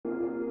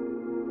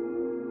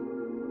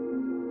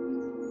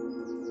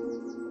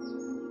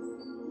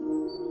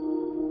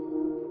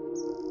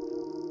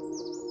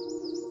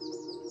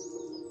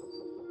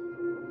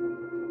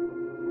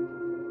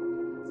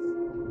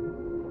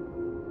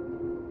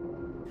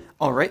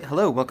Alright,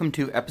 hello, welcome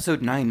to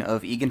episode 9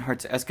 of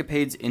Eginhardt's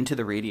Escapades into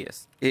the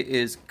Radius. It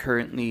is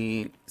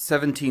currently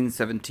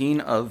 1717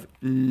 of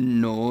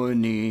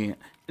Noni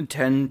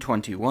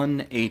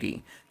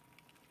 102180.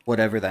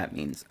 Whatever that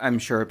means. I'm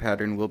sure a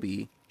pattern will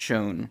be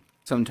shown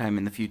sometime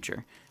in the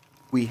future.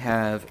 We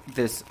have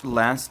this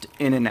last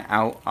in and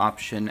out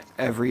option.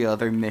 Every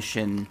other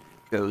mission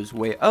goes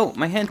way... Oh,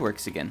 my hand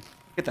works again.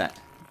 Look at that.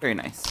 Very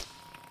nice.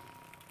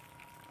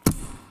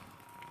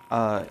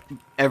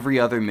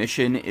 Every other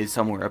mission is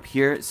somewhere up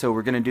here, so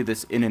we're going to do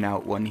this in and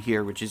out one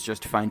here, which is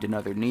just find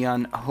another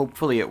neon.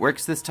 Hopefully it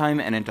works this time,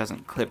 and it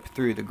doesn't clip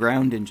through the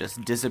ground and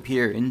just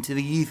disappear into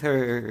the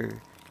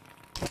ether.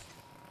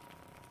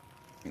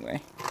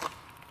 Anyway.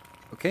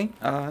 Okay,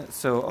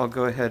 so I'll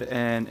go ahead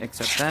and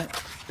accept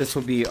that. This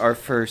will be our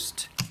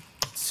first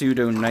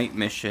pseudo-night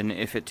mission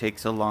if it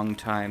takes a long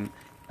time.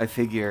 I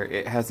figure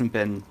it hasn't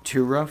been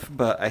too rough,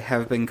 but I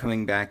have been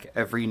coming back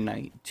every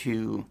night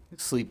to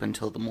sleep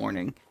until the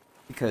morning.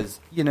 Because,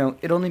 you know,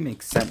 it only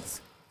makes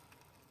sense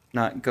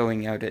not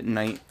going out at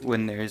night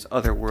when there's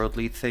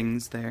otherworldly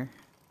things there.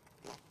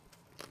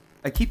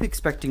 I keep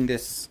expecting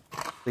this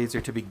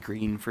laser to be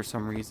green for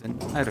some reason.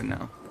 I don't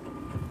know.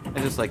 I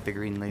just like the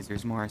green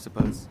lasers more, I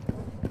suppose.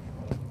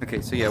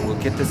 Okay, so yeah,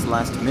 we'll get this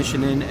last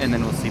mission in, and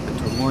then we'll sleep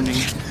until morning.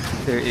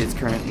 There is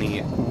currently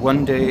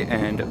 1 day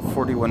and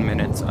 41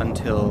 minutes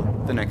until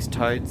the next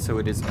tide, so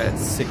it is at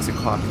 6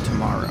 o'clock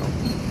tomorrow.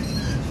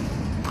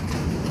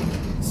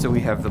 So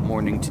we have the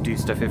morning to do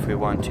stuff if we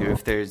want to.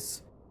 If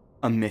there's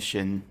a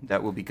mission,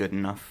 that will be good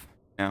enough.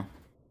 Yeah.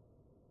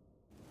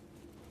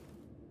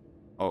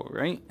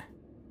 Alright.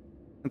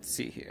 Let's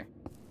see here.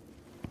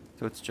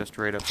 So it's just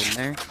right up in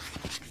there.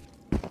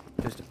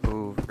 Just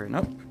over and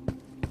up.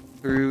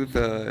 Through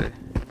the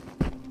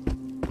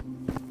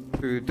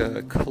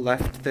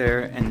cleft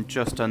there, and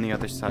just on the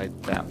other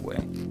side that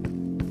way.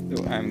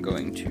 So I'm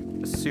going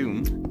to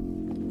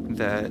assume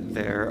that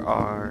there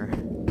are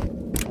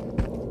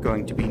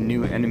going to be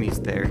new enemies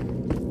there,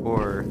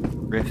 or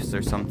rifts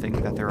or something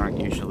that there aren't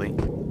usually.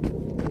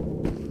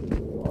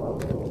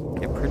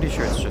 Yeah, pretty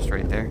sure it's just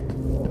right there.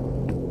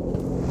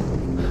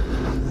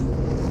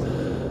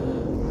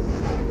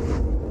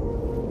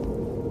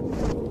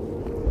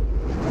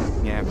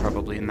 Yeah,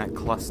 probably in that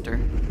cluster.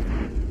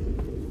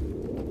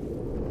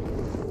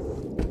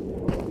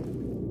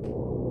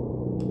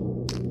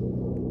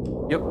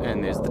 Yep,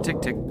 and there's the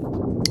tick-tick.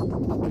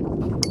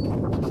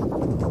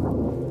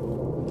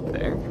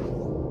 There.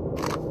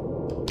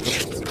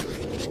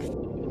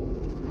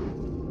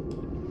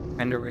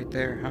 Kinda right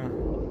there, huh?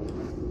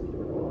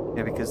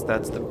 Yeah, because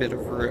that's the bit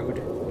of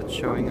road that's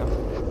showing up.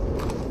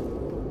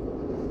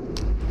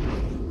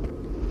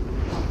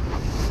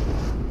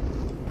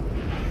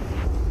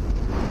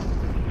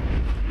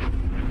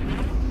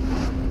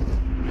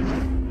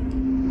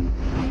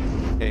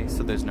 Okay,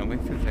 so there's no way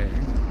through there.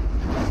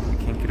 We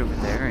can't get over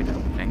there, I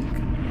don't think.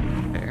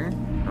 There,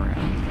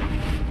 around.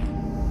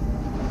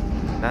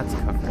 That's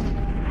covered.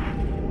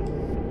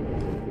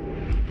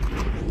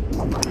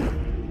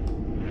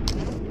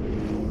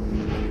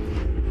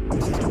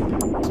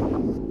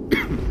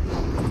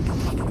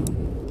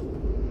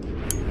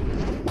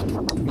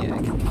 Yeah, I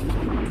can...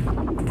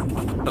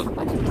 Oh.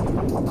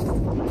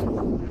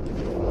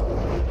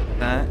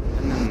 That,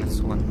 and then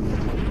this one.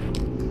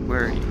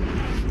 Where are you?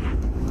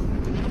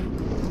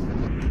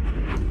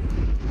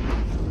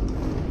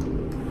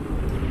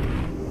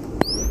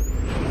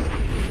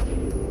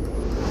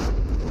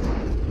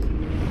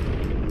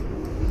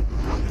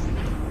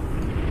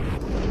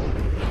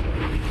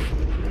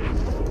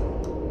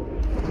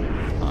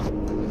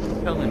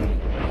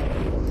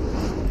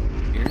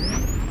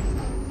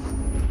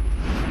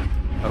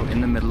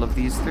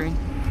 These three.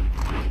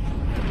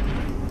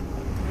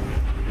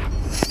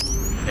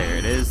 There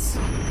it is.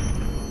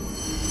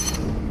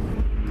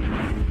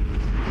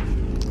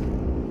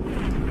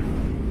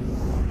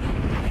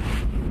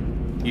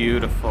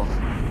 Beautiful.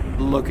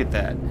 Look at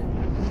that.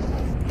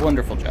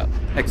 Wonderful job.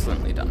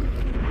 Excellently done.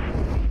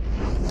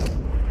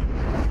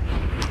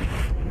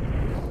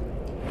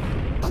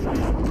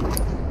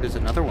 There's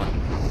another one.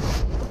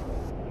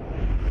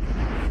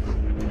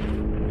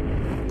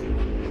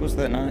 Was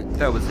that not?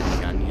 That was a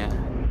gun, yeah.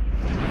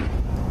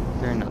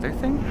 Is there another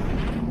thing?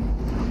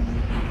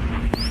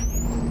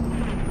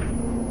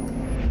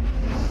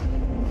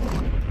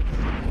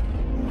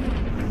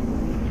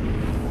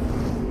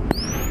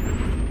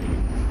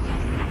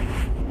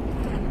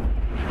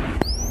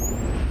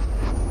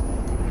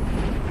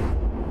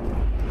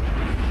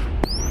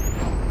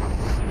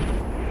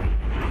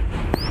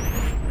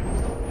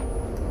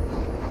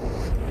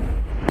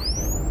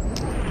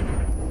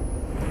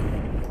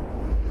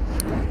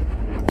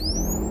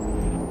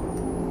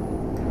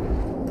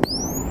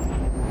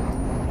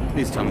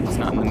 Please tell me it's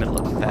not in the middle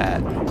of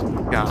that.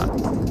 God.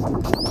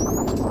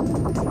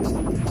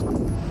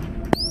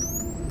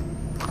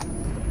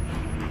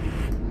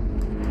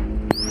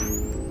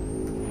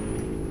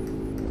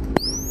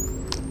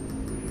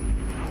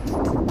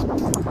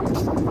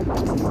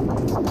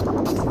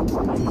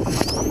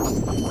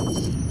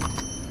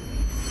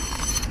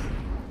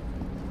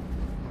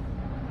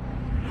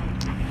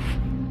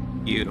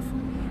 Beautiful.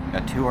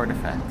 Got 2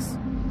 artifacts.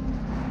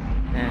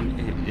 And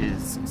it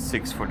is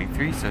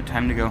 6:43, so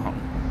time to go home.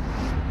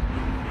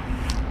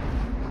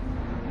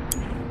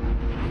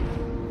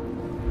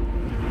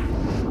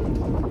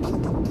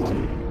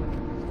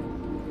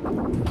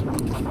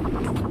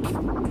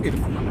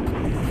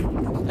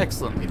 Beautiful.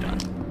 Excellently done.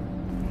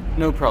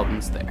 No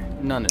problems there.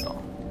 None at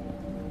all.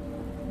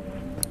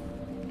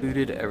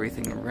 Looted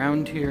everything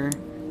around here,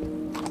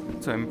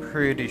 so I'm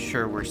pretty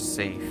sure we're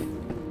safe.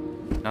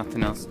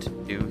 Nothing else to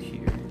do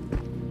here.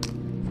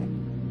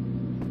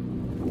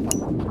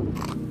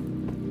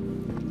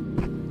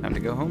 Time to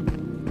go home.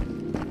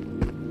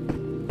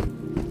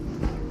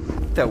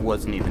 That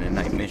wasn't even a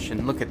night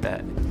mission. Look at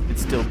that.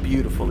 It's still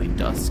beautifully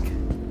dusk.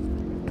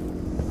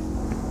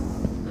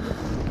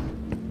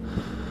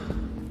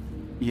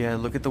 Yeah,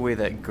 look at the way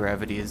that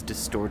gravity is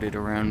distorted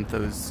around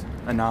those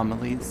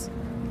anomalies.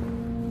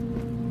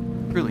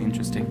 Really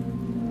interesting.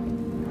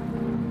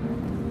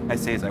 I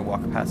say as I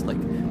walk past, like,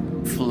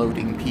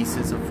 floating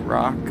pieces of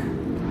rock.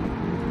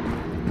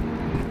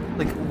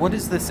 Like, what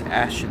is this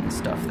ashen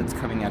stuff that's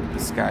coming out of the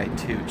sky,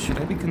 too? Should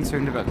I be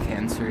concerned about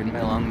cancer in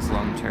my lungs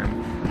long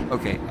term?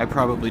 Okay, I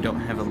probably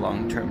don't have a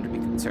long term to be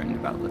concerned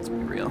about, let's be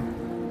real.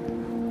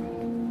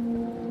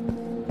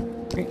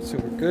 Okay, so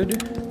we're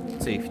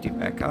good. Safety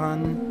back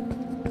on.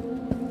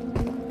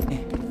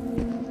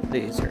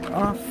 Laser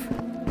off.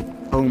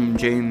 Home,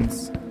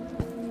 James.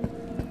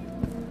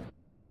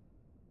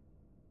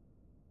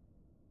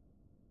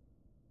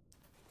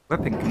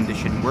 Weapon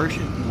condition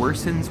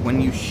worsens when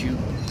you shoot.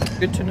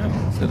 Good to know.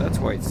 So that's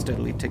why it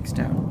steadily ticks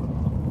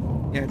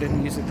down. Yeah, I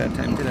didn't use it that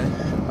time, did I?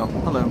 Oh,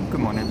 hello.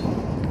 Good morning.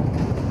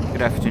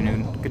 Good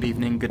afternoon. Good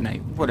evening. Good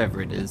night.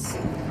 Whatever it is.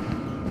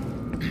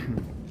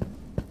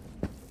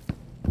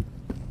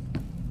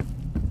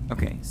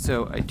 Okay,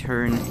 so I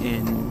turn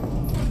in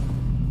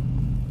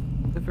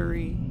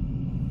livery.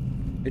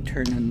 I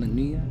turn in the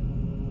Nia.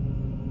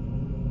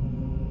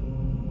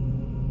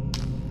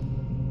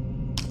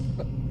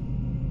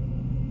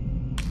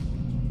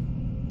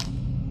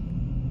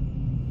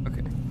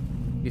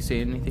 You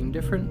see anything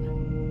different?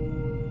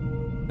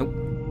 Nope.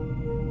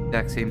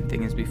 Exact same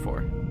thing as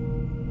before.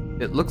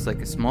 It looks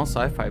like a small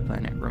sci-fi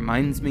planet.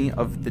 Reminds me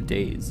of the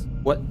days.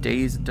 What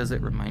days does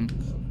it remind me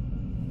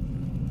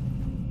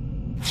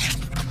of?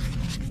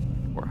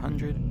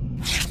 400.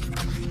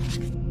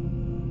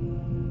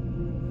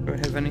 Do I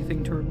have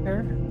anything to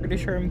repair? Pretty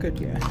sure I'm good,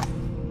 yeah.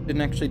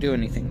 Didn't actually do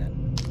anything then.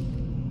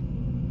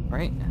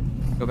 Alright,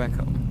 go back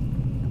home.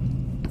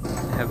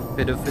 I have a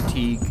bit of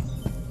fatigue.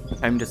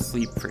 Time to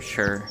sleep for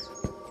sure.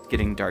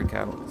 Getting dark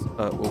out.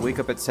 We'll wake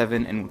up at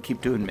 7 and we'll keep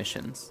doing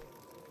missions.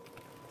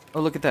 Oh,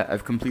 look at that.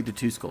 I've completed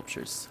 2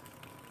 sculptures.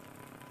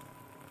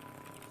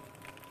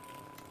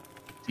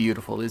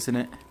 Beautiful, isn't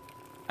it?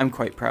 I'm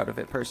quite proud of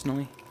it,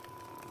 personally.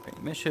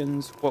 Right,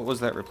 missions. What was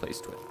that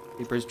replaced with?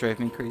 Papers Drive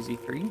Me Crazy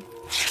 3?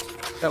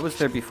 That was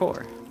there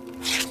before.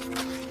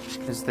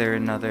 Is there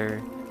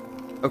another...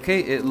 Okay,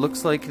 it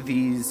looks like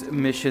these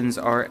missions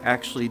are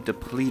actually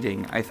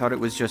depleting. I thought it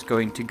was just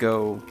going to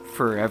go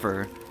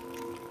forever.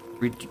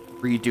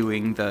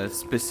 Redoing the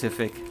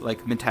specific,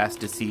 like,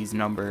 metastases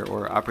number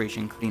or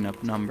operation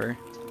cleanup number.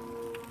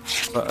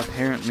 But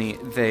apparently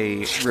they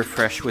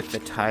refresh with the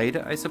tide,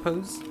 I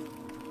suppose?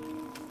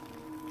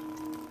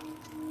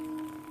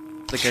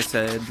 Like I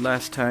said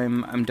last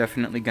time, I'm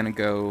definitely gonna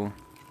go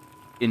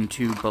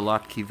into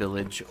Balatki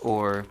Village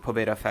or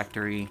Pobeda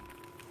Factory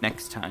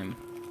next time.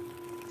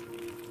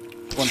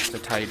 Once the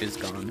tide is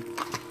gone.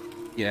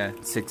 Yeah,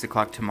 6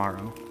 o'clock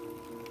tomorrow.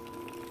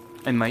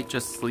 I might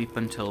just sleep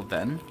until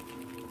then.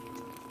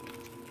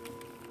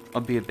 I'll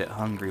be a bit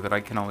hungry, but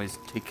I can always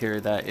take care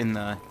of that in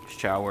the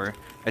shower.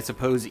 I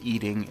suppose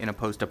eating in a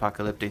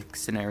post-apocalyptic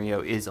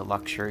scenario is a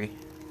luxury.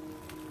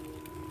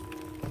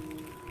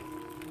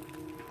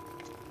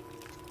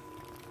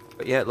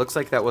 But yeah, it looks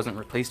like that wasn't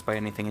replaced by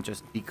anything, it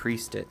just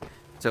decreased it.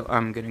 So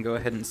I'm gonna go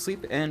ahead and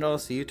sleep, and I'll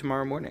see you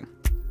tomorrow morning.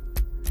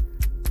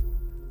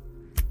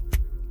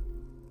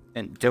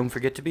 And don't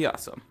forget to be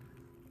awesome.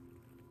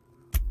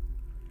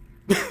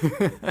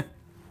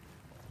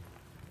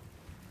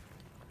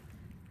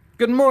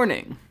 Good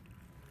morning!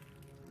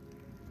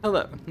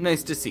 Hello,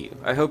 nice to see you.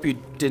 I hope you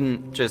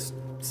didn't just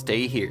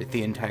stay here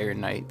the entire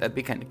night. That'd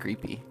be kind of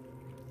creepy.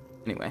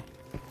 Anyway.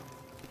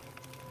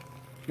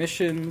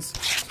 Missions.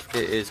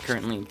 It is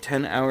currently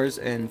 10 hours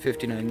and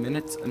 59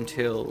 minutes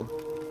until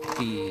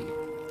the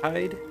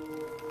tide.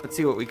 Let's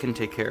see what we can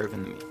take care of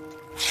in the meantime.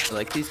 I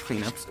like these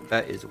cleanups.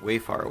 That is way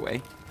far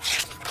away.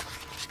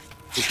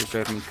 This is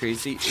driving me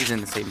crazy. Is in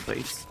the same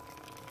place.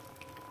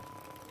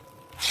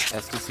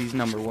 Estasis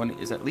number 1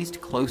 is at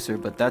least closer,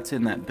 but that's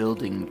in that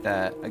building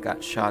that I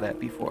got shot at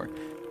before.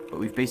 But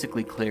we've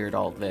basically cleared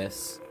all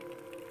this.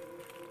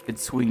 Could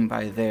swing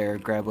by there,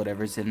 grab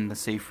whatever's in the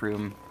safe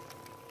room,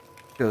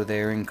 go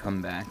there and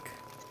come back.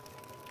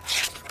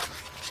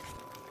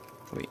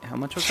 Wait, how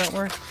much was that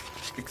worth?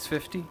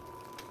 650?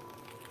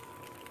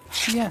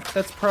 Yeah,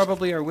 that's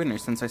probably our winner,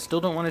 since I still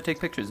don't want to take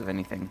pictures of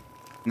anything.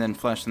 And then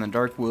Flash in the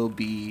Dark will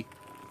be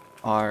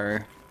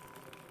our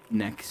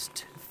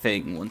next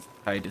thing once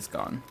the tide is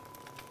gone.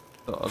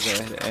 So I'll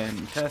go ahead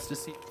and cast a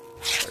seed.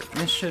 Start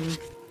mission.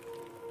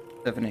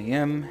 7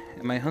 a.m.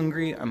 Am I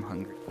hungry? I'm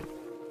hungry.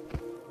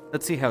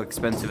 Let's see how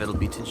expensive it'll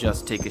be to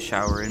just take a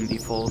shower and be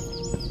full.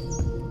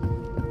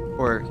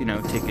 Or, you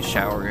know, take a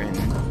shower and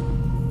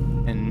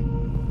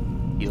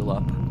heal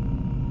up.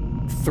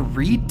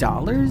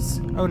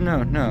 $3? Oh,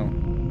 no, no.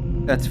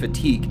 That's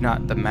fatigue,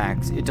 not the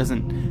max. It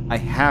doesn't... I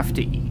have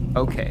to eat.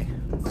 Okay.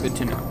 Good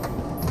to know.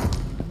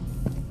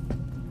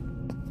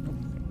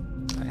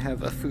 I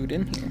have a food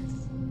in here.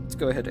 Let's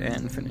go ahead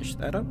and finish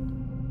that up.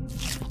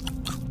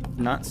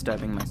 Not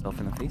stabbing myself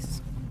in the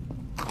face.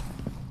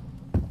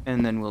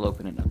 And then we'll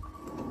open it up.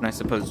 And I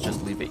suppose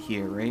just leave it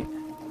here, right?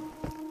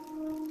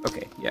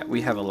 Okay, yeah,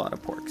 we have a lot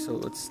of pork, so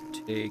let's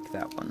take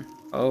that one.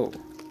 Oh,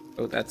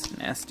 that's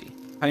nasty.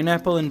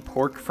 Pineapple and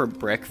pork for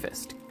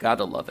breakfast.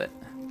 Gotta love it.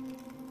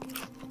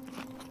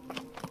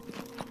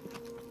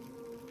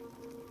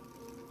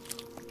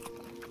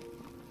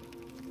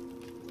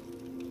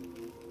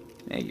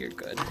 Hey, you're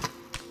good.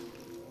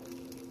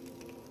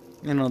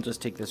 And I'll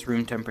just take this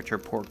room temperature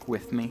pork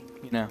with me,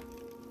 you know.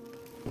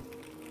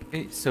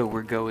 Okay, so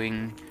we're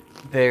going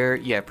there.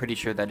 Yeah, pretty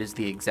sure that is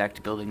the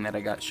exact building that I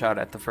got shot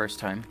at the first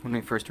time, when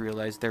we first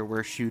realized there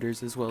were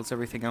shooters as well as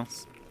everything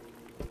else.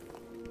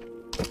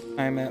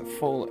 I'm at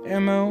full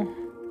ammo.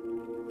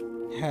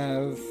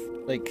 Have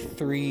like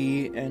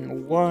 3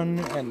 and 1,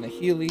 and the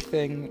Healy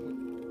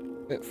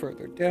thing a bit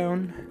further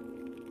down.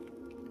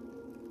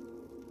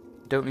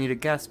 Don't need a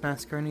gas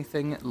mask or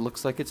anything. It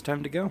looks like it's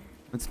time to go.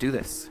 Let's do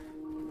this.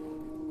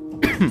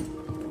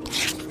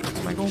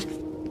 Michael?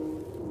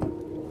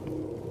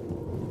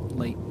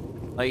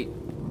 Light.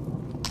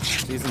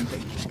 Season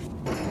thing.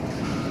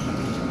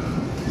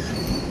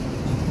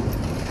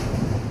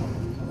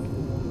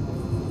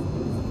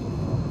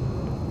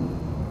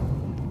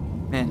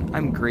 Man,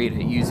 I'm great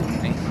at using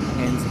my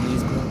hands in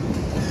these gloves.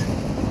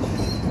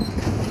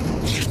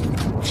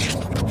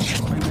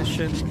 My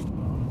mission: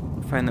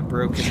 find the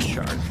broken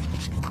shard.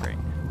 Great.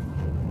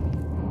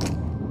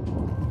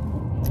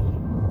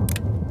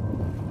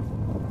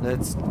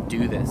 Let's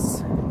do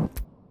this.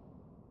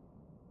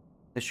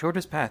 The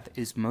shortest path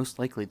is most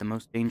likely the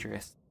most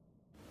dangerous.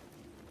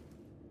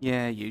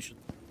 Yeah, usually.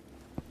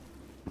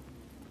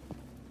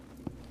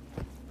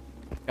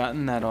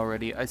 Gotten that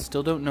already. I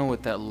still don't know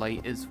what that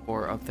light is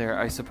for up there.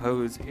 I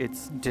suppose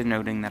it's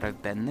denoting that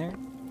I've been there,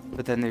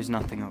 but then there's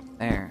nothing up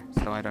there,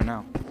 so I don't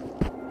know.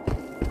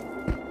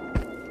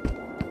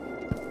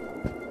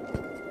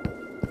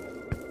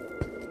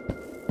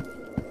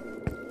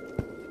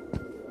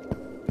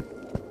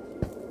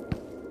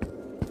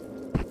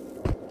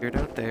 Weird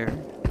out there.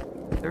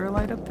 Is there a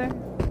light up there?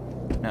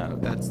 No,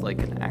 that's like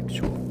an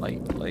actual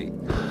light.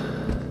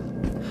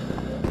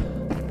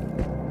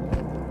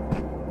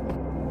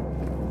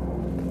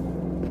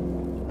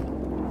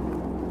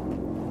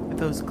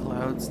 Those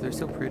clouds, they're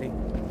so pretty.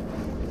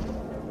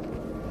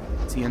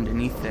 See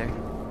underneath there.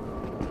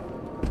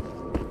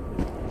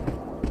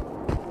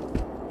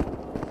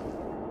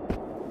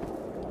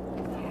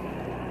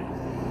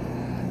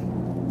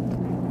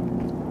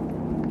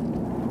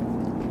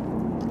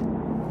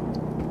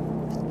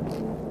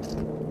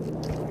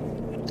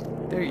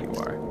 There you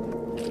are.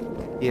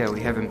 Yeah,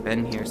 we haven't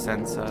been here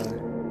since the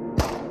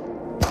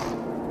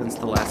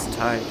last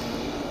tide.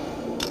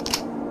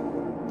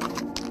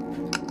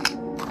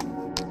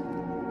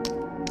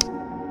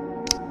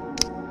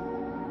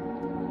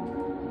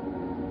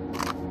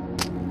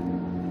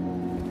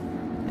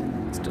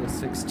 Still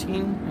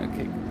 16?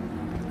 Okay.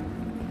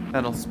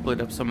 That'll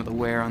split up some of the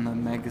wear on the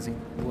magazine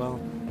as well.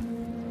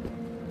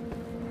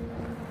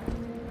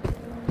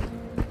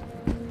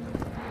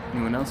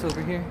 Anyone else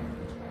over here?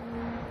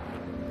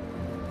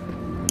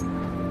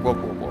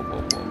 Whoa.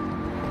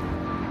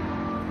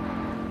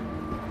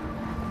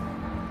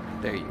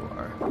 There you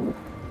are.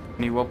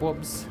 Any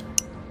wub-wubs?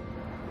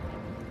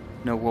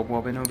 No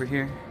wub-wubbing over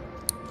here?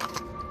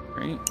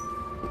 Right.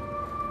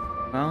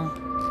 Well...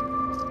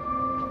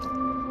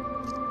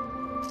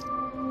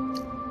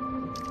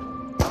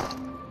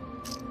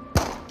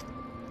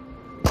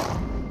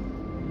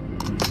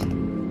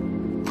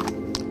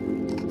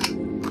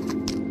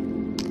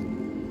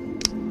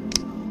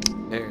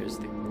 there's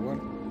the other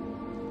one.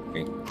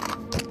 Great.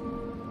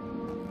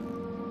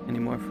 Any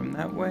more from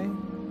that way?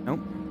 Nope.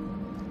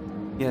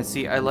 Yeah,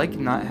 see, I like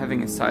not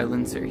having a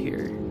silencer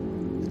here.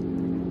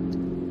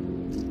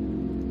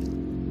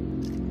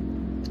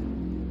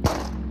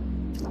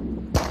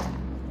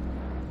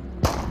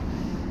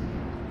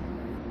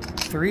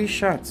 Three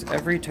shots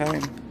every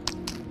time.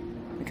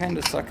 I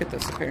kinda suck at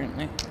this,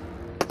 apparently.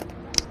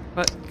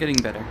 But getting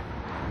better.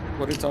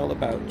 What it's all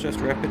about, just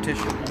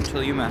repetition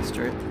until you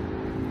master it.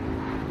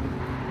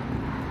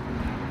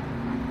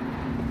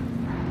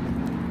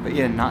 But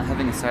yeah, not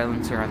having a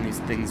silencer on these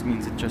things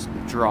means it just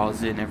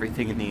draws in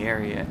everything in the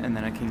area, and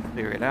then I can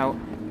clear it out,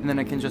 and then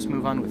I can just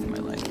move on with my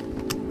life.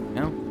 You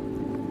know?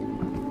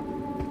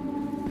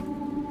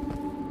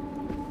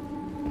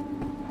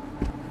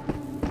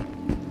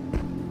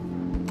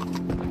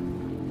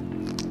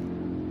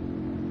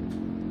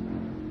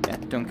 Yeah,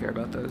 don't care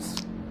about those.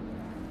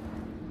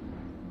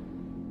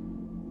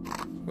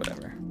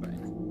 Whatever,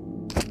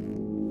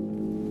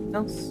 fine.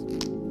 Else?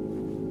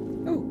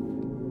 Oh,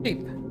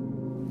 tape.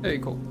 Very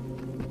cool.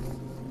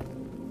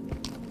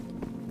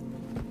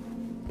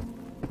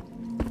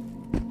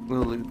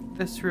 We'll loot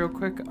this real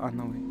quick on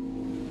the way.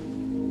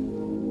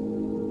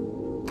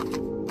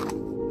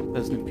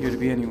 Doesn't appear to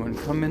be anyone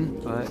coming,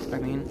 but I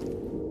mean,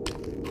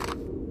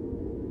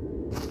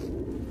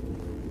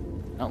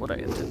 not what I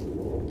intended.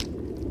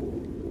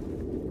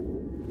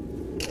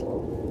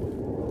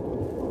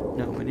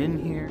 No one in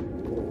here.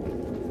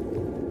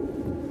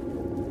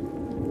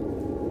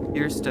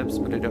 Hear steps,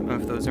 but I don't know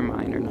if those are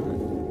mine or not.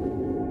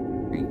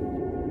 Great.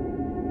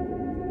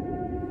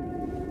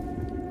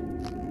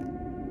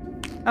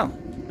 Oh,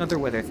 another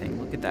weather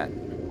thing. Look at that.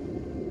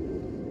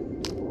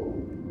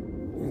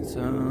 It's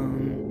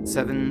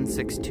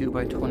 762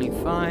 by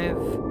 25.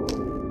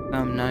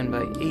 9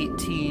 by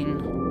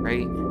 18.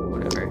 Right?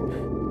 Whatever.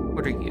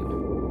 What are you?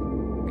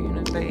 Are you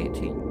 9 by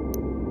 18?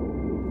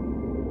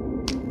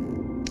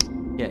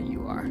 Yeah,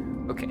 you are.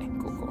 Okay,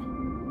 cool.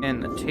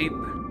 And the tape,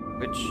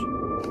 which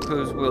I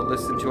suppose we'll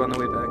listen to on the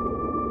way back.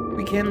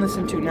 We can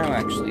listen to now,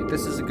 actually.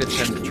 This is a good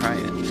time to try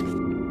it.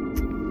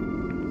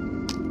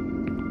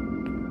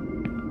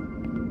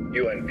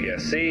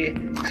 UNPSC,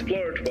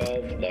 Explorer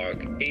 12,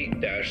 Log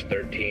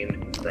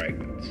 8-13,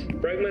 Fragments.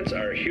 Fragments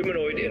are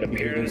humanoid in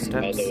appearance,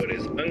 although it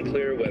is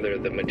unclear whether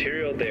the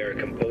material they are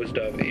composed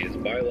of is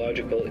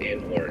biological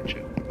in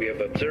origin. We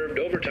have observed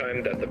over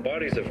time that the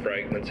bodies of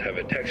fragments have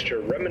a texture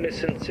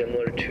reminiscent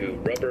similar to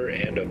rubber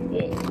and of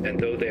wool, and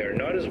though they are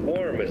not as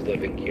warm as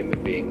living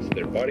human beings,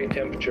 their body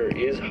temperature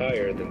is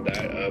higher than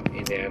that of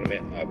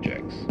inanimate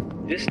objects.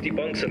 This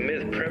debunks a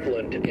myth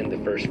prevalent in the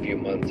first few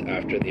months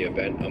after the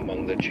event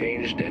among the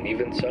changed and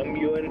even some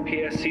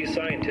UNPSC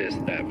scientists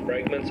that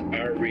fragments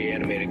are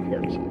reanimated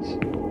corpses.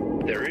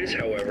 There is,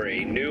 however,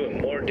 a new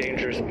and more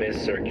dangerous myth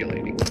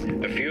circulating.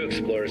 A few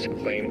explorers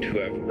claim to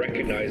have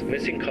recognized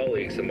missing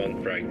colleagues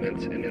among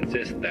fragments and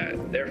insist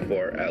that,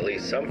 therefore, at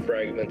least some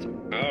fragments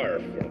are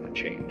from the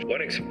change.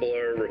 One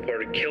explorer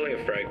reported killing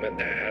a fragment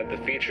that had the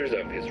features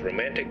of his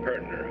romantic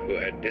partner who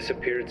had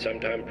disappeared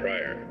sometime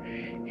prior.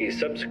 He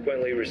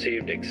subsequently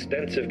received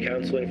extensive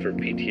counseling for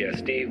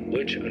PTSD,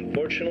 which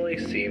unfortunately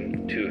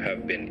seemed to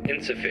have been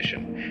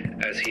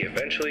insufficient, as he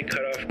eventually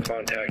cut off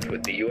contact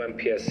with the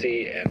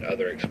UNPSC and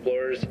other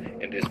explorers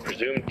and is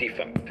presumed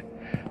defunct.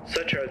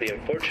 Such are the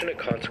unfortunate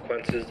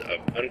consequences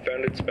of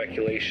unfounded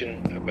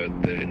speculation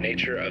about the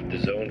nature of the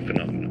zone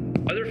phenomenon.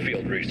 Other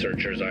field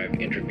researchers I have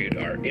interviewed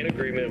are in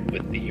agreement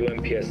with the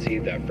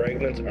UNPSC that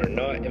fragments are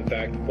not in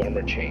fact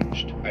former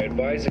changed. I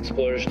advise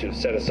explorers to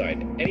set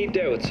aside any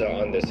doubts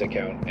on this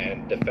account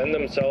and defend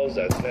themselves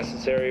as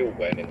necessary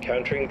when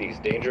encountering these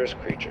dangerous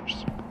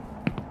creatures.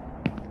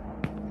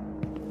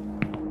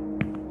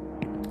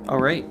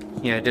 Alright,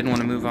 yeah, I didn't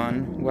want to move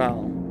on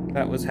while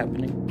that was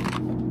happening.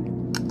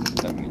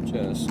 Let me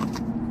just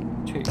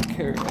take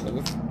care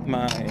of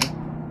my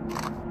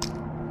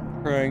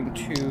trying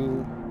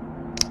to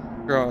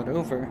draw it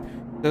over.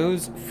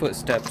 Those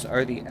footsteps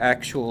are the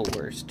actual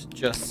worst,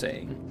 just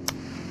saying.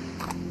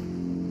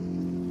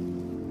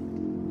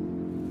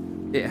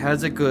 It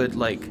has a good,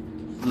 like,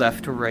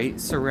 left-right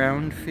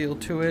surround feel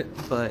to it,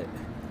 but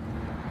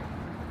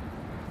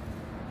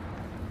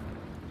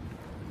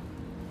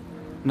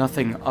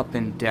nothing up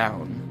and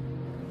down,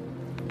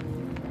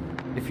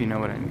 if you know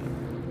what I mean.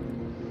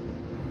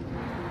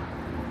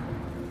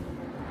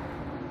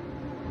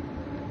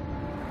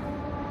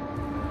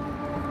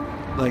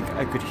 Like,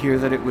 I could hear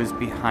that it was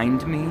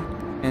behind me,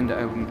 and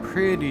I'm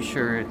pretty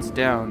sure it's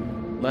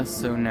down. Less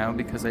so now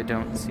because I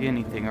don't see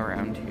anything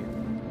around here.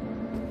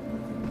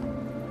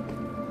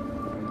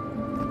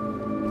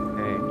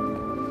 Okay.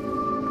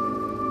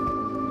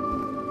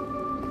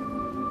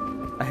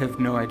 I have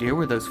no idea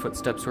where those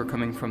footsteps were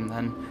coming from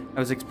then. I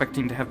was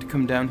expecting to have to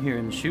come down here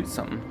and shoot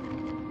something.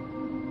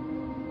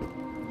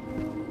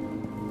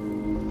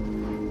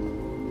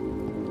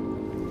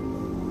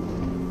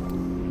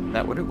 Is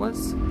that what it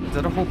was? Is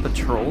that a whole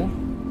patrol?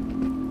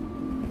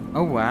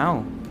 Oh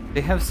wow.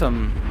 They have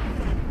some,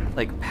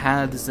 like,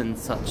 paths and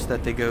such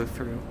that they go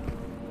through.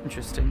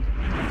 Interesting.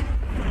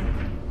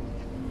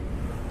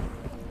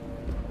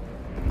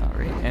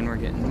 Alright, and we're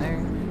getting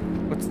there.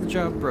 What's the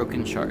job?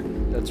 Broken chart.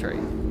 That's right.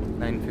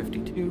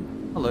 952.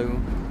 Hello.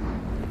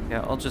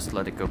 Yeah, I'll just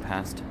let it go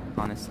past,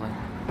 honestly.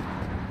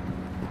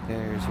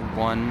 There's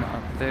one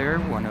up there,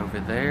 one over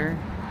there.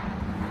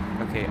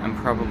 Okay, I'm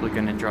probably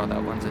gonna draw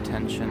that one's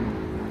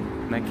attention.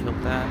 I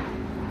killed that.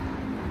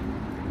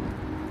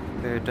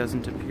 There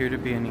doesn't appear to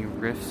be any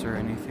rifts or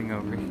anything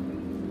over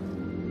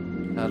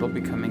here. That'll be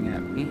coming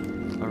at me.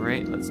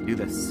 Alright, let's do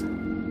this.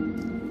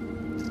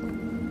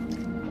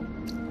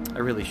 I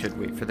really should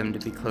wait for them to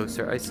be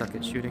closer. I suck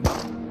at shooting.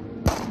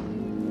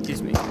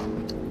 Excuse me.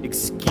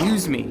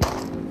 Excuse me!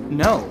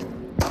 No!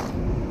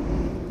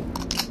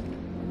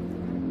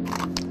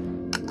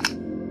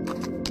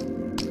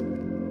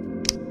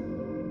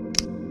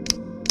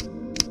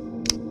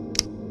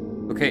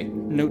 Okay,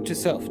 note to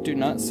self, do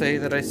not say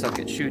that I suck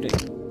at shooting.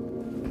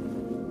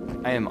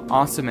 I am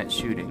awesome at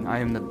shooting. I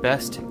am the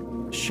best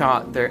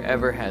shot there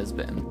ever has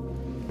been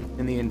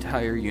in the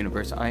entire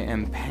universe. I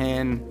am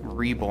Pan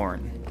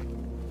reborn.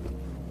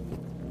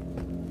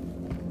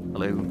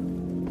 Hello.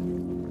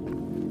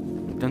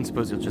 Don't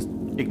suppose you'll just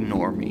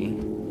ignore me.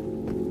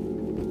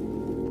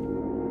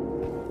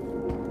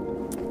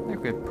 I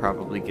could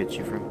probably get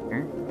you from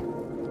here.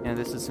 Yeah,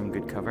 this is some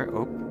good cover.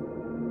 Oh.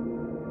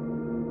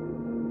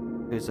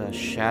 There's a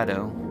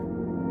shadow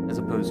as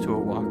opposed to a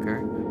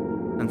walker.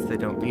 Since they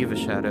don't leave a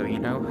shadow, you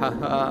know?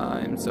 Haha,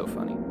 I'm so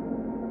funny.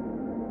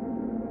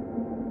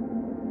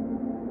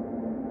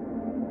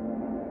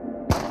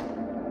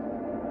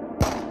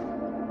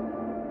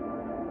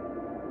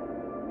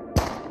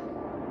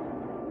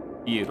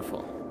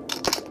 Beautiful.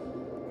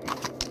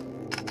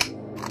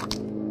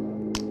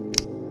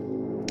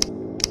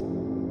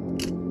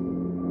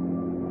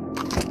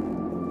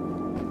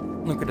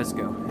 Look at us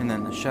go. And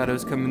then the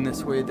shadows coming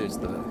this way. There's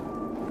the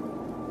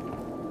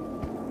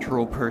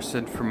troll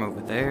person from over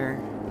there.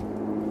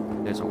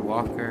 There's a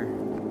walker.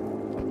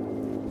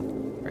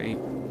 Right?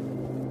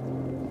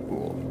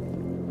 Cool.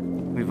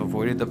 We've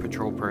avoided the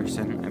patrol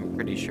person, I'm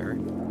pretty sure.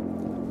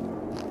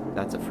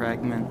 That's a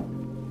fragment.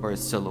 Or a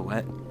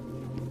silhouette.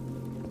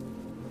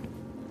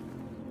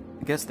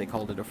 I guess they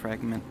called it a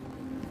fragment.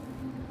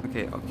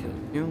 Okay, I'll kill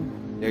you.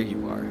 There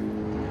you are.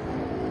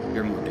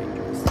 You're more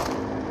dangerous.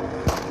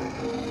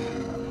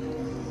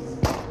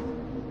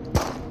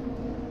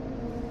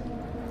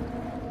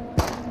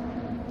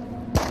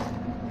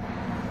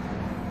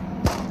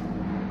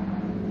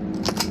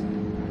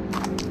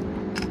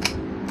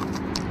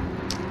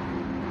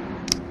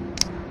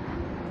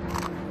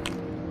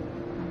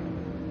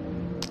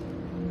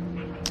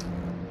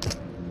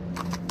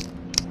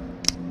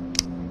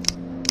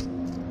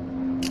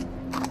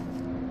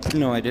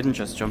 No, I didn't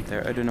just jump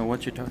there. I don't know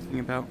what you're talking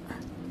about.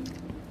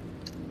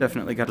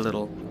 Definitely got a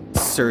little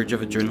surge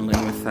of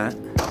adrenaline with that.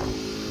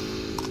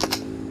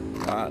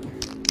 God.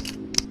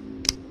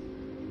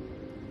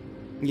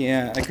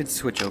 Yeah, I could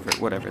switch over.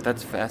 Whatever,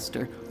 that's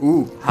faster.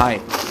 Ooh,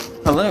 hi.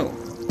 Hello.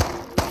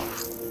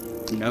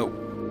 No.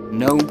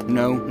 No,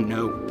 no,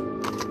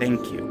 no.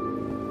 Thank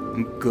you.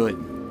 I'm good.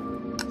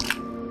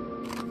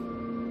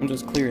 I'm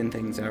just clearing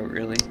things out,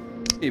 really.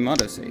 Game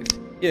auto-saved.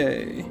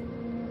 Yay.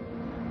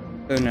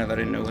 So now that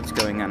I know what's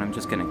going on, I'm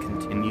just gonna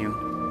continue,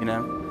 you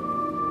know?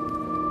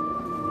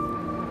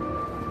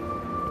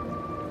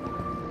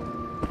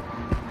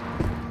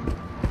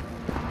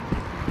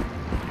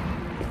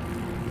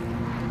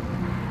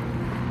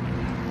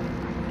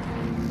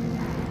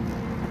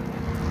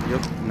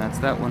 Yep, and that's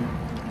that one.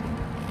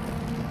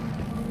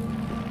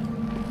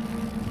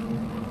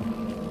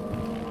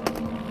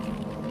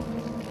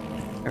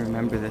 I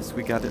remember this,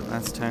 we got it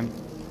last time.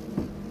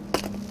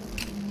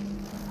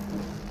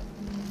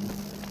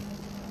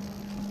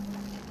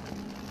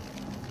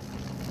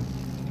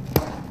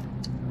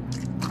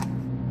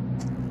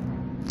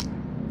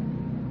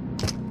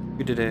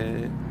 We did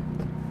it.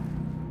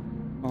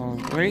 All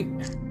right.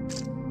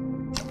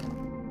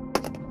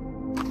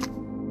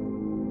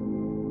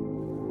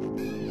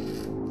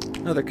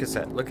 Another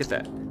cassette. Look at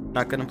that.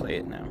 Not gonna play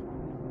it now.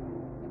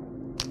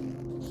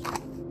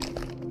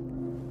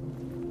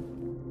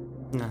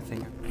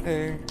 Nothing up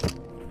there.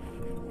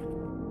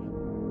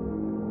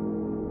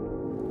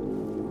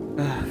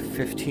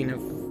 15 of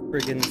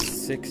friggin'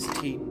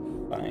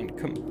 16. Find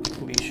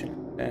completion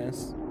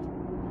as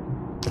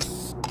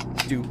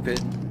stupid.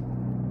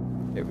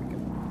 There we go.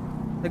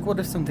 Like, what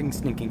if something's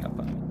sneaking up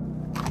on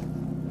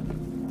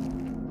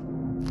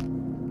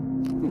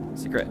me? Ooh,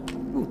 cigarette.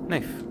 Ooh,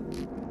 knife.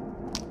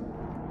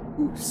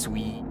 Ooh,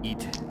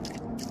 sweet.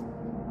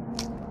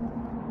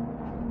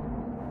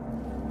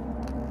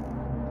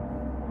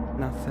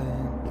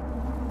 Nothing.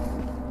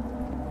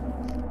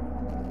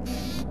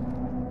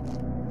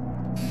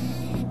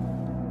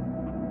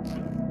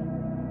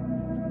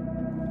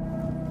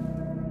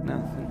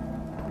 Nothing.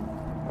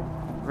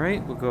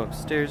 Right, we'll go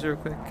upstairs real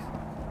quick.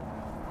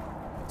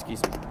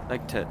 Excuse me. I'd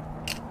like to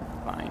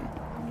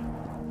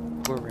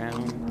go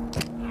around.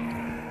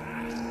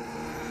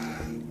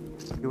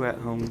 You at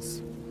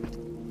Holmes?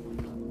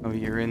 Oh,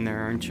 you're in there,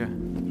 aren't you?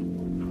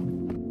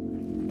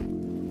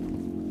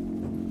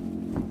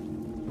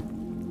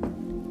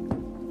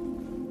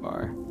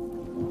 Bar.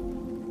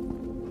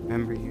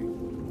 Remember you.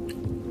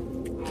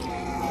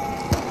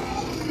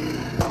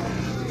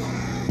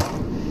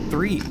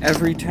 Three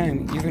every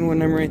time, even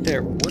when I'm right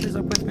there. What is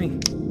up with me?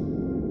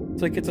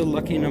 It's like it's a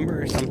lucky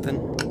number or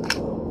something.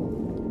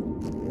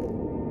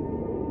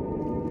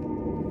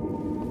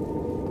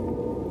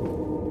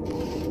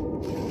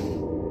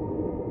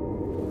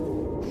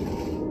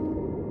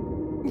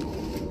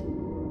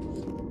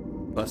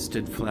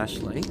 Busted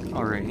flashlight.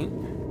 Alright.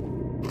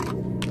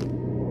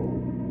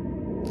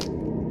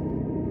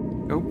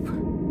 Nope.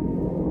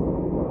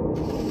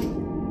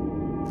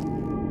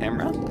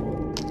 Camera?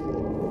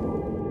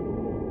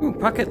 Ooh,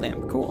 pocket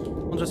lamp. Cool.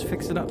 We'll just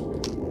fix it up.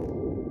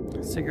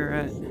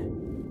 Cigarette.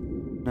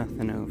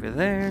 Nothing over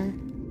there.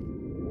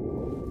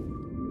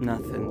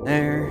 Nothing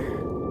there.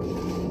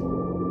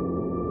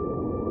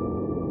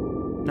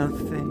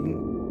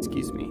 Nothing.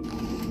 Excuse me.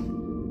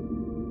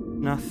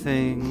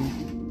 Nothing.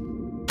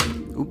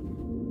 Oop.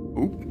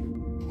 Oop.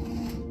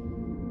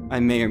 I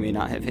may or may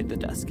not have hit the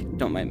desk.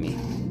 Don't mind me.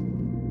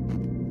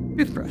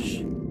 Toothbrush.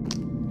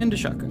 And a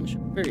shotgun.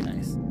 Very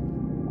nice.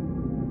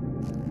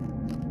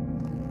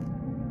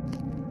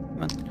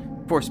 Come on.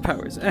 Force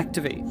powers.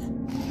 Activate.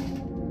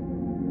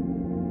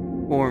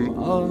 Form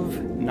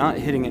of not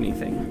hitting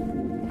anything.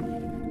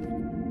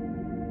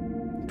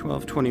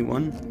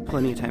 12:21.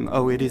 Plenty of time.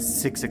 Oh, it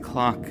is 6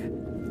 o'clock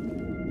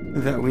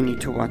that we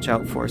need to watch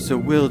out for, so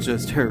we'll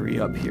just hurry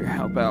up here.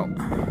 How about?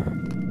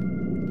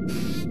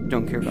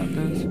 Don't care about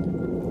those.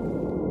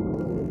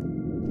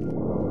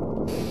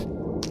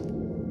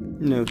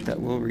 Note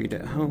that we'll read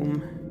at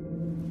home.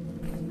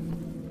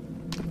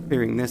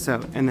 Clearing this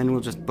out, and then we'll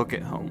just book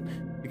it home,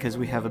 because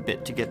we have a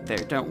bit to get there,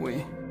 don't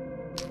we?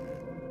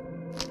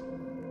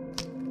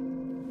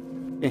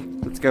 Okay,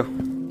 let's go.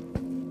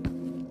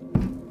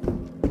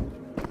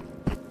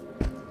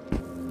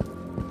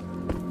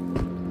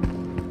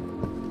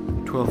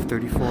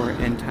 .34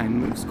 and time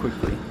moves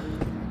quickly.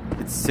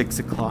 It's 6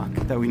 o'clock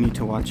that we need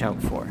to watch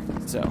out for,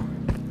 so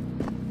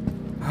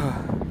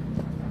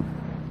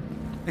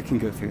I can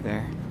go through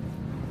there.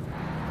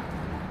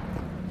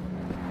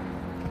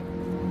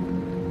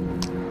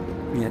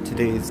 Yeah,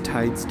 today is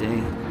Tides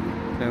Day,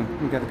 so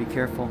we gotta be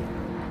careful.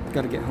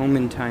 Gotta get home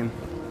in time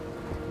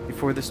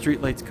before the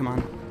streetlights come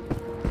on.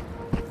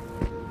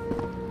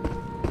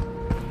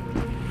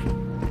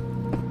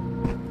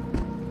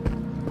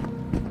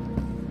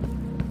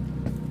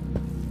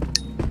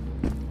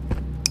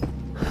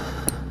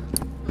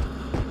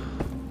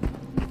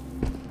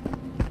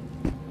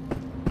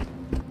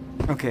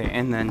 Okay,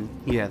 and then,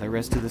 yeah, the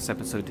rest of this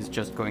episode is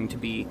just going to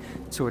be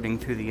sorting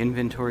through the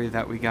inventory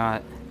that we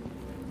got,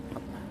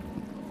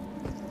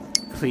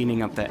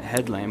 cleaning up that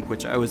headlamp,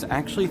 which I was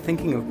actually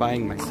thinking of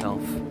buying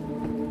myself.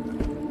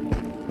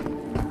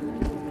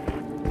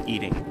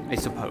 Eating, I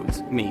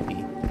suppose,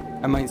 maybe.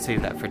 I might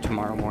save that for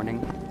tomorrow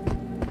morning.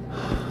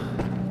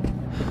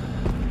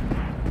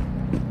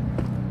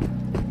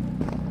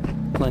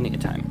 Plenty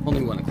of time,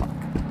 only 1 o'clock.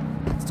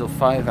 Still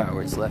 5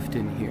 hours left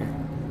in here.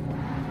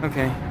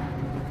 Okay.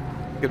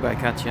 Goodbye,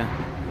 Katya.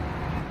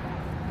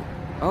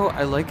 Oh,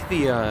 I like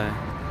the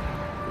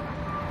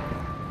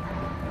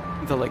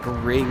like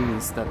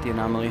rings that the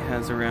anomaly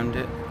has around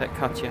it, that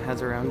Katya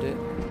has around it.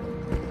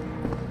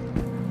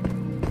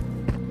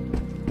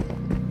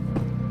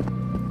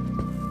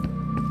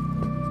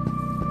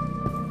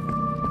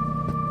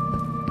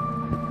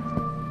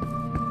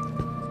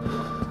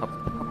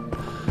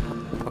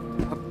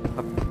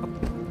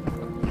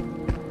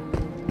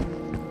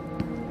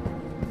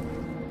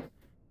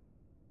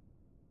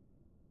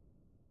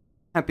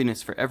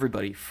 Happiness for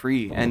everybody,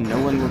 free, and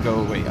no one will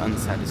go away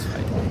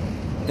unsatisfied.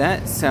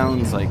 That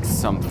sounds like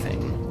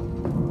something.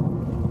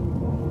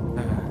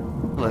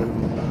 Hello.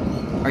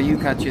 Are you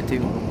Katya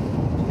too?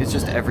 Is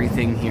just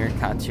everything here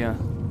Katya?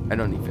 I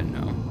don't even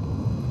know.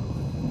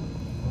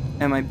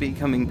 Am I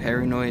becoming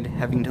paranoid,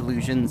 having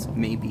delusions?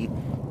 Maybe.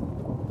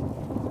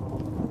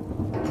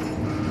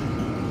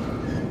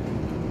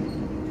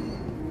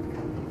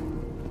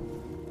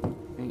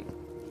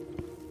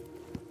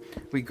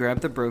 We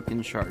grab the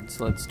broken shard,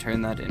 so let's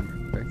turn that in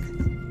real quick.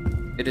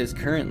 It is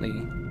currently...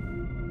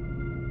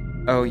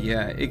 Oh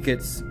yeah, it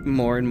gets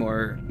more and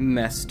more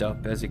messed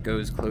up as it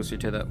goes closer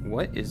to the...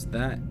 What is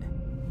that?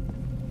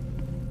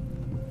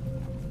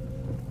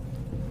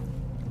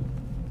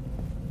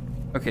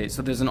 Okay,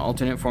 so there's an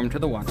alternate form to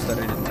the watch that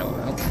I didn't know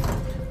about.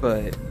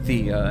 But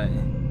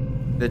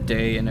the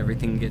day and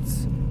everything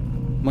gets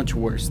much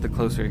worse the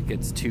closer it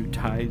gets to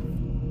tide.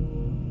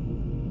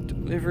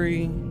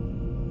 Delivery...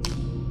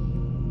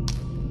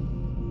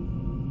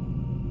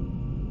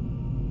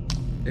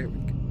 There we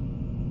go.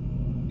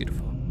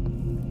 Beautiful.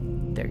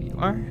 There you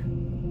are.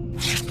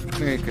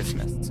 Merry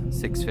Christmas.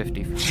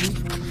 $6.50 for me.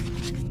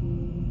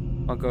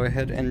 I'll go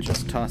ahead and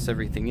just toss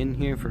everything in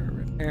here for a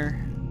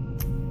repair.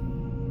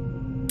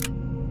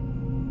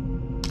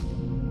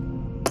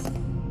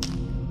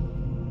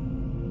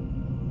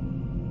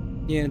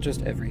 Yeah,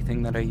 just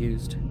everything that I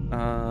used.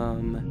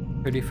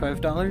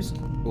 $35?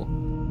 Cool.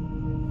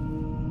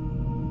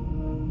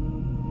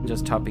 I'm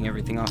just topping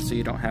everything off so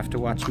you don't have to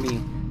watch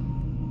me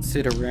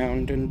sit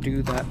around and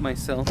do that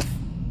myself.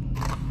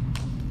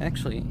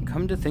 Actually,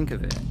 come to think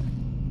of it,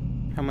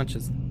 how much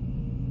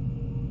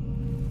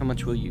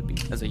will you be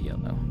as a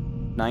yellow?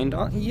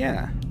 $9?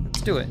 Yeah,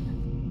 let's do it.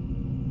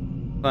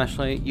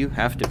 Flashlight, you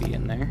have to be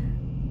in there.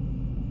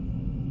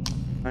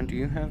 Do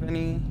you have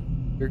any?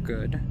 You're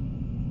good.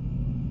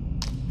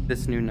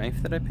 This new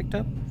knife that I picked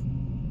up,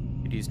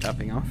 could use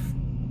topping off.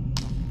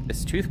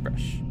 This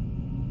toothbrush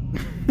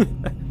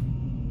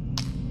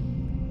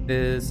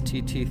is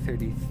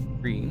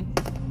TT33.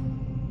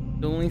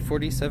 Only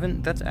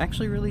 47. That's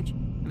actually really cheap,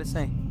 I'm gonna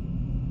say.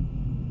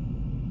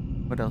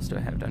 What else do I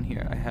have down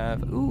here? I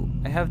have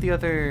the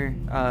other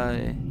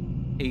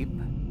ape.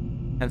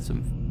 Have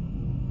some.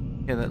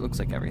 Yeah, that looks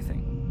like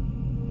everything.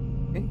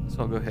 Okay,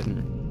 so I'll go ahead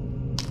and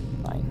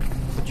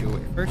put you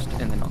away first,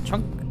 and then I'll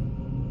chunk.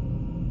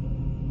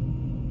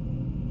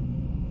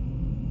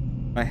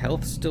 My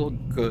health's still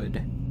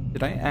good.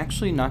 Did I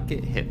actually not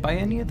get hit by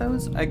any of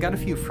those? I got a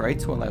few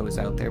frights while I was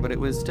out there, but it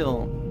was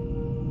still...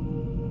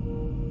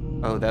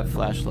 Oh, that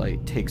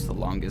flashlight takes the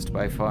longest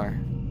by far.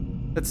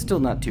 That's still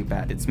not too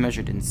bad. It's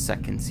measured in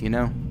seconds, you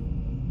know?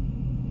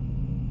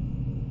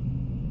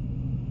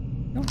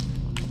 No.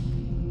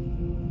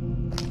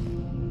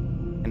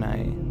 Can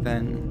I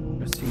then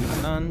press you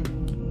on?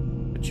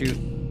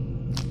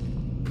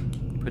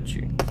 Put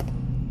you.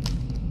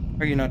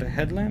 Are you not a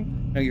headlamp?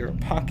 No, you're a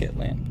pocket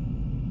lamp.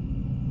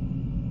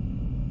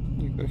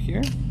 You go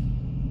here.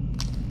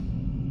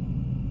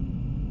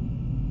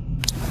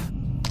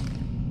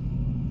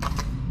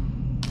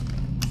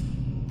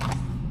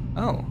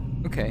 Oh,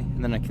 okay.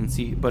 And then I can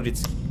see, but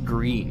it's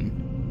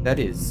green. That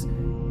is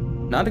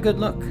not a good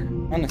look,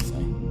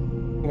 honestly.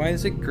 Why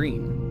is it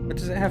green? What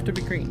does it have to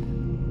be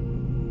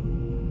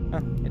green?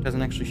 Oh, it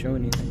doesn't actually show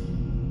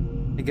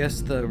anything. I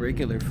guess the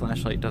regular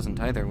flashlight doesn't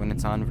either when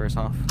it's on versus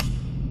off.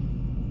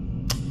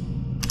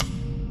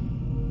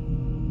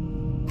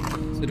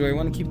 So do I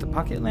want to keep the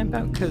pocket lamp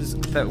out? Because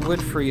that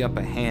would free up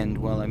a hand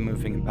while I'm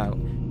moving about.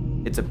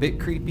 It's a bit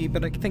creepy,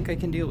 but I think I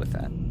can deal with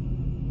that.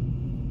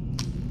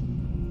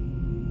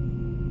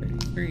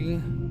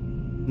 33.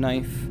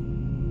 Knife.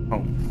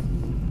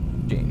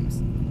 Home.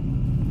 James.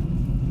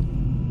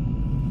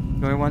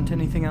 Do I want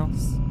anything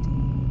else?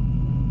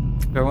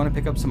 Do I want to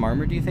pick up some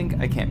armor, do you think?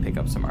 I can't pick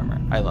up some armor.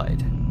 I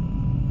lied.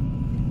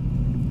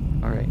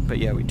 Alright, but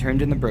yeah, we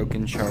turned in the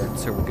broken shard,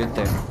 so we're good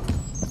there.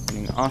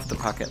 Turning off the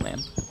pocket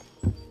lamp.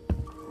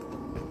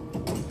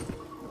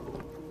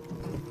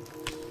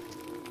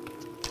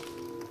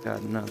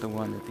 Got another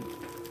one of these.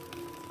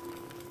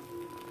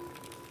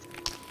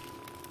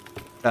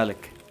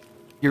 Alec,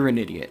 you're an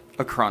idiot.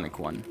 A chronic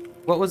one.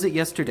 What was it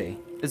yesterday?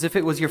 As if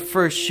it was your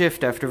first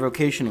shift after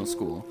vocational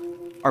school.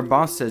 Our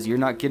boss says you're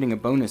not getting a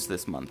bonus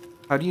this month.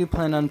 How do you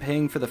plan on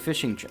paying for the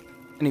fishing trip?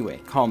 Anyway,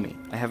 call me.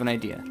 I have an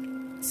idea.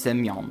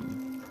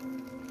 Semyon.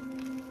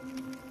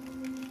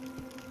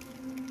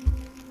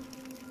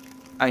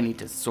 I need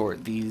to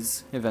sort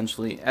these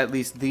eventually. At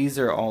least these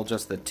are all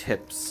just the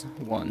tips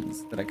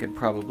ones that I could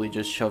probably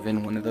just shove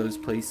in one of those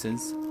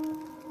places.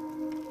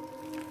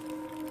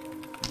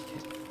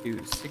 Okay,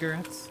 do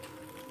cigarettes.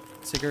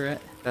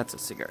 Cigarette? That's a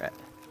cigarette.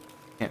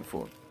 Can't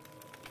fool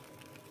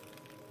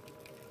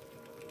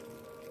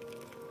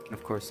it.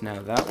 Of course,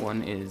 now that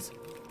one is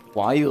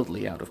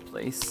wildly out of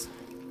place.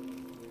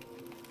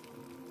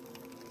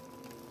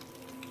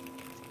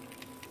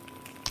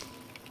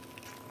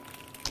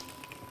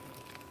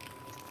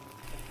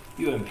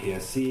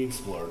 UMPSC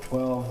Explorer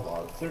 12,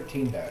 Log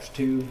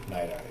 13-2,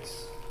 Night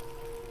Eyes.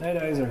 Night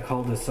eyes are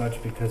called as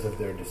such because of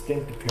their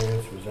distinct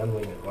appearance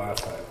resembling a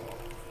glass eyeball.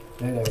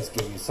 Night eyes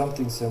give you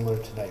something similar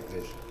to night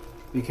vision.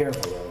 Be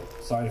careful though,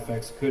 side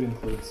effects could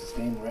include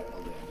sustained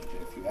retinal damage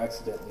if you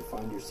accidentally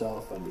find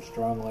yourself under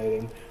strong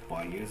lighting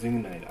while using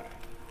a night eye.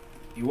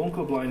 You won't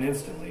go blind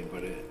instantly,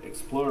 but an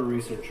Explorer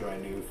researcher I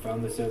knew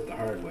found this out the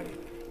hard way.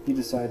 He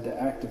decided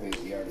to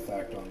activate the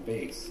artifact on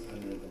base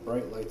under the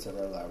bright lights of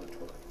our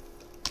laboratory.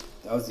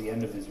 That was the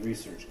end of his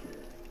research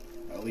career,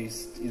 at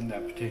least in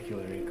that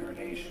particular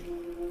incarnation.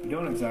 We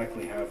don't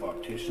exactly have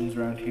opticians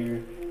around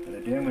here, and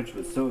the damage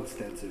was so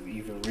extensive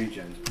even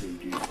regens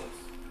proved useless.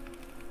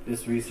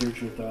 This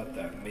researcher thought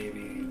that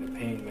maybe the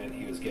pain meant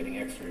he was getting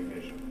X-ray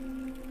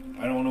vision.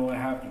 I don't know what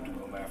happened to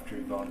him after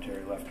he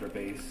voluntarily left our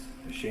base,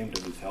 ashamed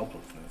of his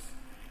helplessness.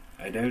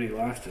 I doubt he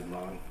lasted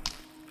long.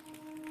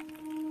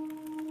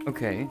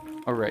 Okay,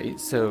 alright,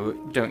 so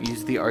don't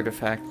use the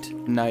artifact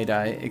Night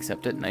Eye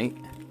except at night.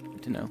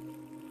 Good to know.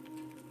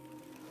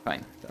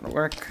 Fine, that'll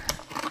work.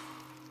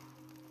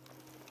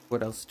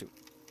 What else do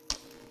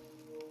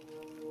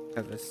we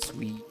have? A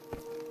sweet...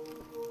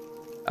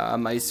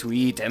 my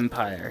sweet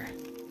empire.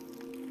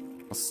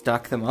 I'll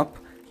stock them up,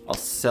 I'll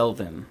sell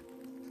them.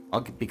 I'll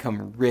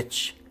become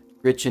rich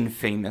and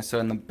famous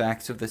on the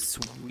backs of the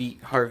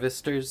sweet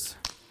harvesters.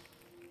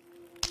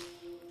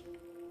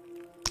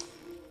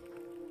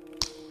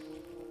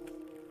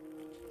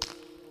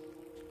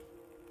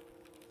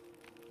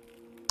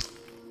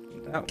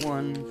 That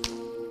one.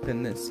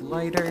 Then this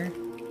lighter.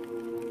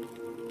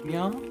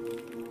 Yeah.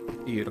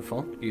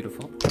 Beautiful,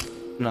 beautiful.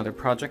 Another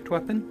project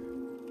weapon.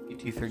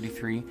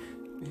 TT-33.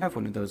 We have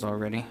one of those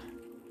already.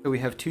 So we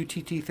have 2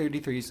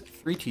 TT-33s,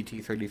 3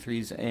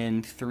 TT-33s,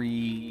 and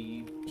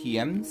 3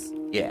 PMs?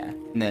 Yeah.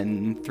 And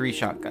then 3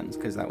 shotguns,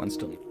 because that one's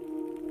still...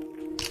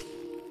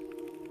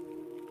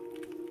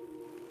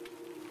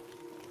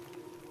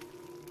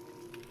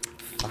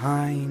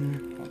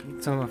 Fine. I'll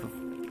eat some of the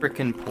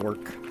frickin'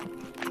 pork.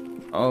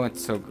 Oh,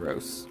 it's so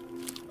gross.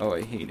 Oh,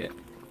 I hate it.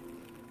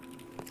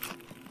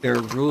 There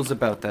are rules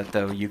about that,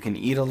 though. You can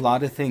eat a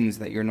lot of things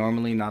that you're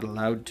normally not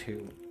allowed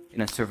to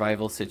in a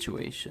survival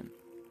situation.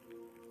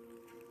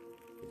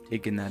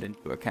 Taking that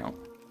into account.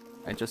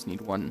 I just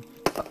need one.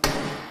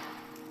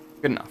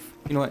 Good enough.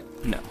 You know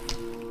what? No.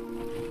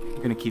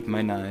 I'm gonna keep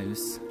my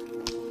knives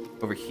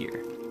over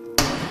here.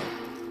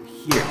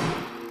 Here.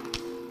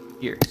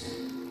 Here.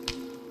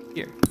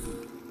 Here.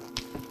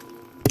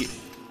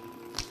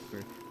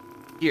 Here.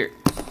 Here.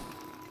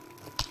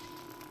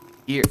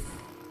 Here.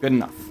 Good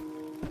enough.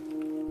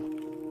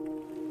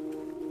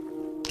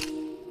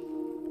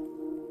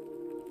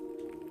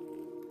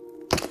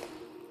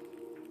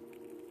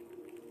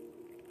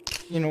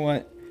 You know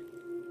what?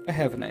 I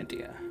have an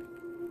idea.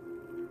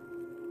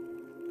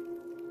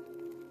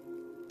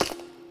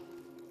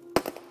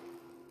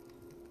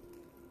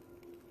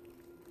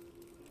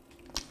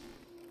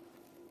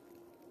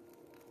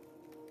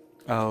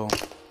 Oh,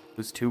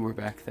 those two were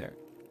back there.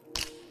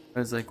 I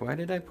was like, why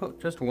did I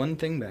put just one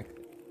thing back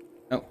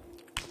there? Oh.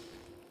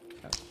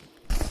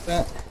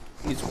 That.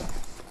 These ones. Is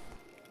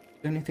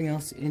there anything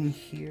else in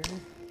here?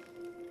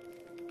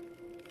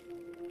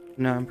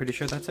 No, I'm pretty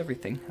sure that's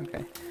everything.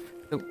 Okay.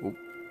 Oh,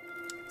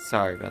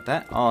 sorry about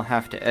that. I'll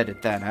have to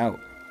edit that out.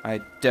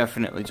 I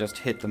definitely just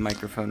hit the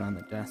microphone on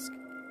the desk.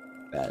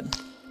 Bad.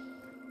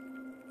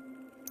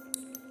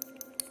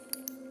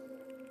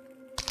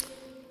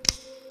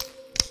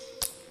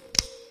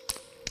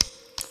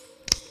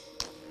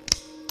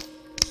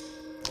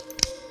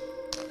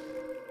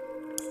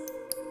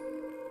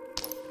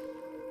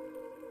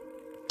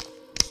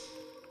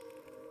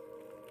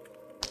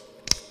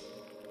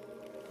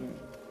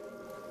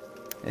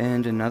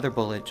 And another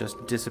bullet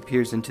just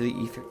disappears into the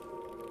ether.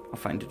 I'll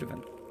find it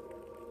eventually.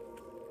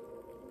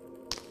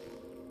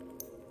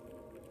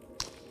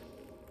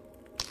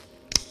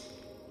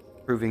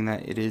 Proving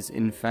that it is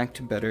in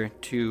fact better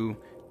to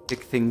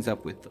pick things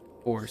up with the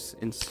force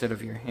instead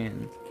of your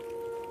hands.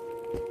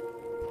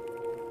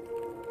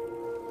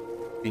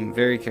 Being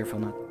very careful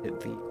not to hit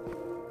the...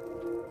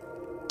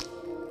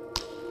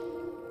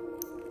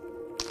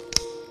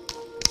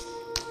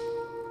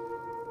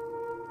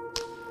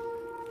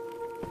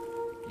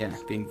 Yeah,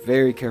 being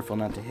very careful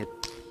not to hit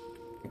the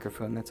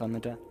microphone that's on the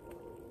desk.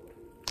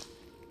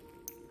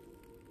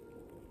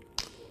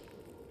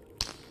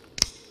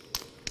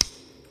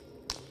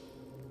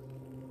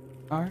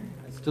 Alright,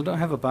 I still don't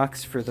have a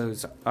box for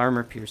those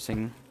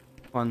armor-piercing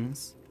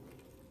ones.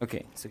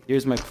 Okay, so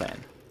here's my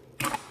plan.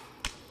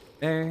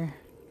 There.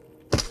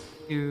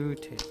 You,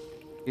 take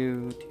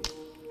you, take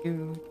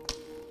you.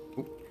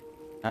 Oh,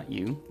 not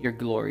you. You're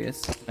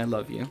glorious. I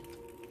love you.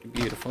 You're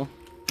beautiful.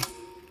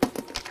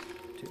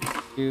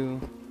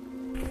 You.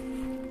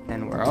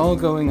 And we're all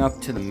going up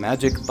to the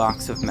magic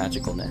box of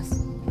magicalness.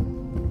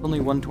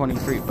 Only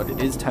 123, but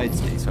it is Tides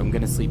Day, so I'm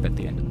gonna sleep at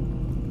the end of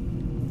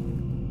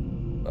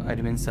it.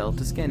 Vitamin cell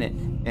to scan it,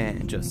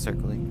 and just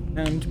circling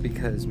around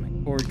because my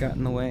cord got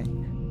in the way.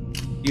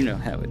 You know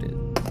how it is.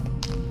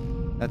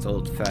 That's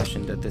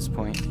old-fashioned at this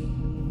point.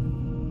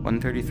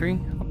 133,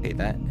 I'll pay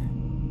that.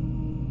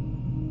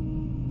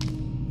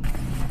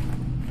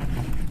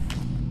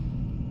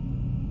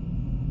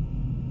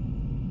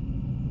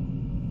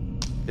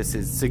 This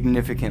is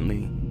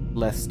significantly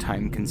less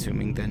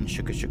time-consuming than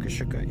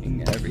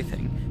shuka-ing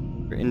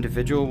everything. For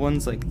individual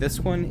ones like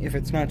this one, if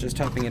it's not just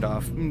topping it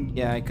off,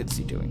 yeah, I could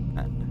see doing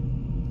that.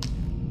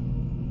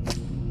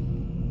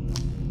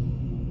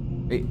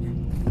 Wait,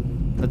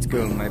 let's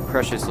go, my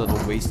precious little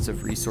wastes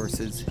of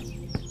resources.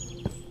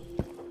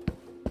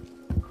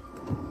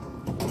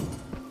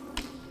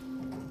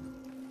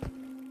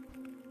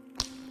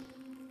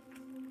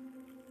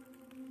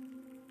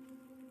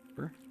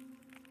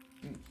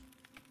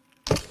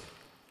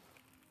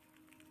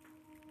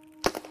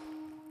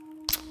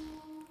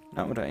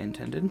 Not what I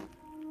intended.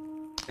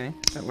 Okay,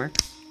 that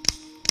works.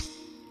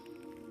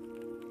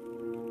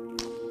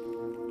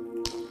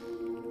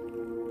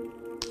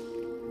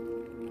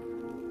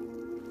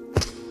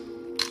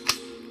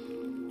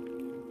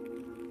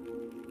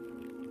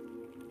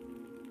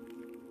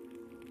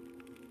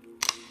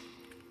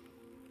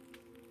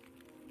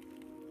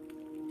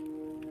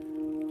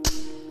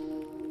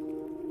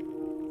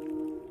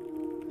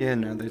 Yeah,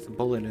 no, there's a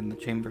bullet in the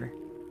chamber.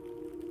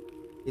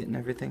 Hitting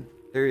everything.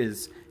 There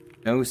is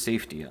no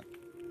safety up.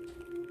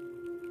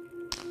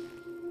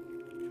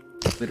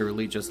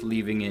 Literally just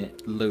leaving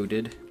it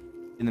loaded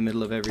in the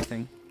middle of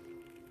everything.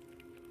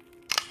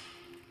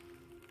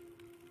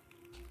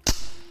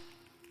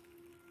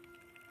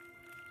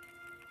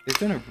 They've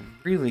done a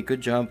really good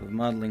job of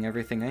modeling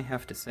everything, I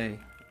have to say.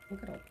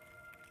 Look at all.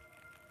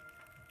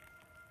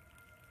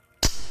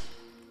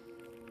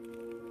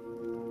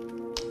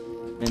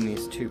 And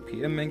these two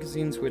PM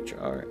magazines, which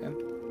are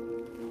empty.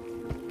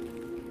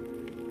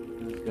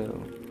 Let's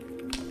go.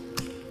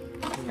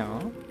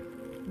 Yeah.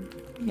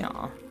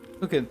 Yeah.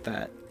 Look at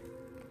that.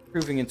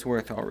 Proving its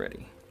worth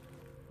already.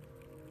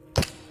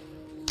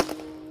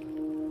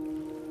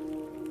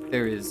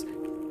 There is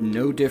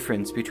no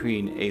difference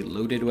between a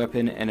loaded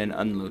weapon and an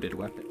unloaded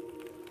weapon.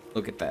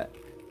 Look at that.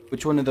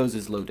 Which one of those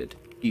is loaded?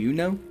 Do you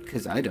know?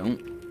 'Cause I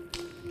don't.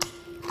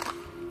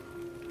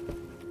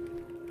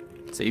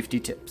 Safety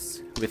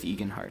tips with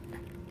Eginhardt.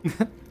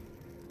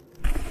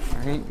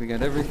 Alright, we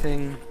got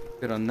everything.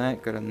 Good on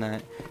that, good on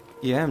that.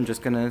 Yeah, I'm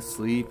just gonna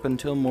sleep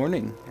until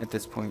morning at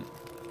this point.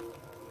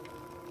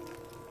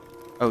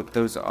 Oh,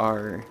 those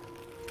are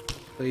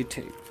play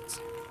tapes.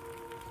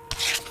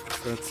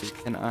 So let's see,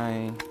 can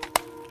I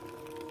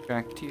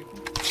extract you?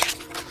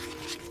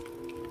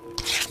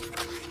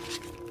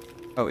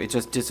 Oh, it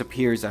just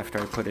disappears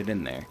after I put it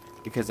in there.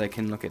 because I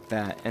can look at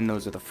that, and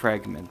those are the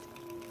fragments.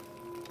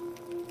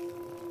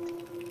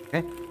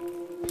 Okay.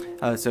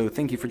 So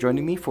thank you for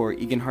joining me for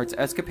Eginhardt's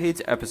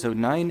Escapades, Episode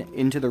 9,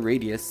 Into the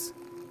Radius.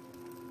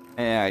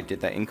 I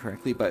did that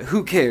incorrectly, but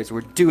who cares?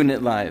 We're doing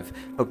it live.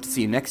 Hope to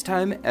see you next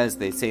time. As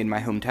they say in my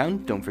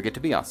hometown, don't forget to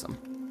be awesome.